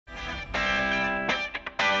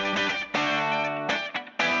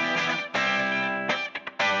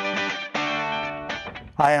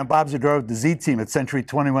Hi, I'm Bob Zadora with the Z team at Century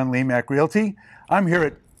 21 Lemac Realty. I'm here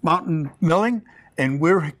at Mountain Milling, and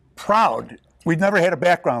we're proud. We've never had a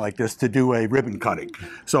background like this to do a ribbon cutting.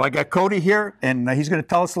 So I got Cody here, and he's going to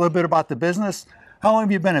tell us a little bit about the business. How long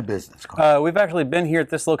have you been in business, Cody? We've actually been here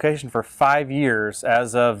at this location for 5 years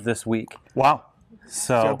as of this week. Wow.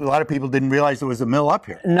 So a lot of people didn't realize there was a mill up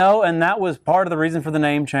here. No, and that was part of the reason for the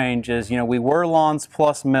name change is, you know, we were Lawns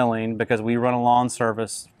Plus Milling because we run a lawn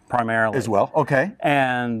service primarily. As well, okay.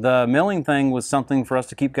 And the milling thing was something for us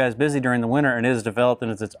to keep guys busy during the winter, and it is developed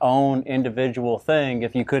into its own individual thing,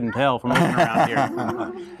 if you couldn't tell from looking around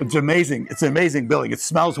here. It's amazing. It's an amazing building. It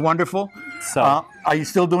smells wonderful. So, are you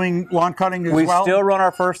still doing lawn cutting as well? We still run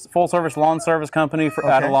our first full-service lawn service company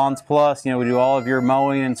out of Lawns Plus. You know, we do all of your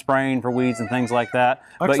mowing and spraying for weeds and things like that.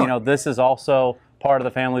 Excellent. But, you know, this is also part of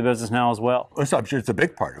the family business now as well. I'm sure it's a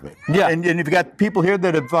big part of it. Yeah. And you've got people here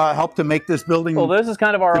that have helped to make this building. Well, this is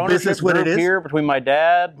kind of our ownership group here between my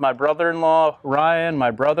dad, my brother-in-law, Ryan,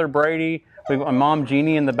 my brother, Brady. We've got my mom,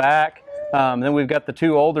 Jeannie, in the back. Then we've got the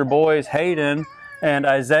two older boys, Hayden and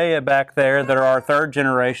Isaiah, back there that are our third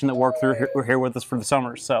generation that work through here with us for the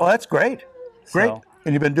summers. So. Well, that's great. Great. So,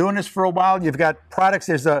 and you've been doing this for a while. You've got products.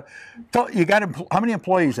 How many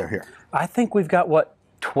employees are here? I think we've got,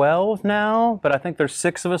 12 now, but I think there's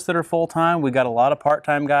 6 of us that are full-time. We got a lot of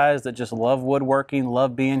part-time guys that just love woodworking,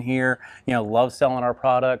 love being here, you know, love selling our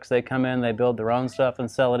products. They come in, they build their own stuff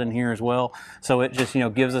and sell it in here as well. So it just, you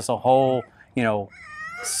know, gives us a whole, you know,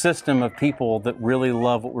 system of people that really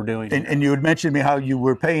love what we're doing. And you had mentioned to me how you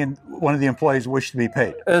were paying one of the employees wished to be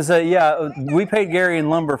paid. Yeah, we paid Gary in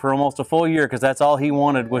lumber for almost a full year because that's all he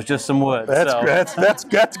wanted was just some wood. That's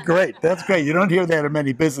great. That's great. You don't hear that in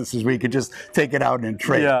many businesses where you could just take it out and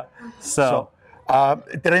trade. Yeah. So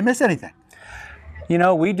did I miss anything? You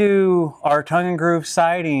know, we do our tongue and groove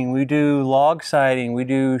siding, we do log siding, we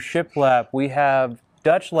do shiplap, we have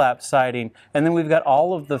Dutch lap siding, and then we've got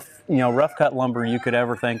all of the, you know, rough cut lumber you could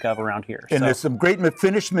ever think of around here. And there's some great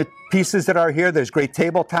finished pieces that are here. There's great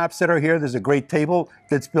tabletops that are here. There's a great table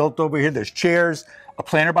that's built over here. There's chairs,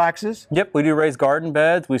 planter boxes. Yep, we do raised garden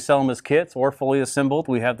beds. We sell them as kits or fully assembled.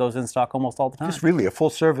 We have those in stock almost all the time. Just really a full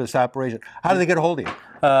service operation. How do they get a hold of you?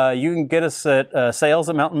 You can get us at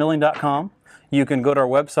sales@mountainmilling.com. You can go to our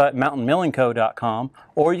website, mountainmillingco.com,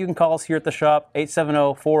 or you can call us here at the shop,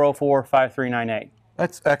 870-404-5398.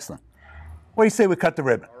 That's excellent. What do you say we cut the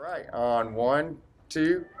ribbon? All right, on 1,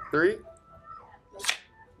 2, 3.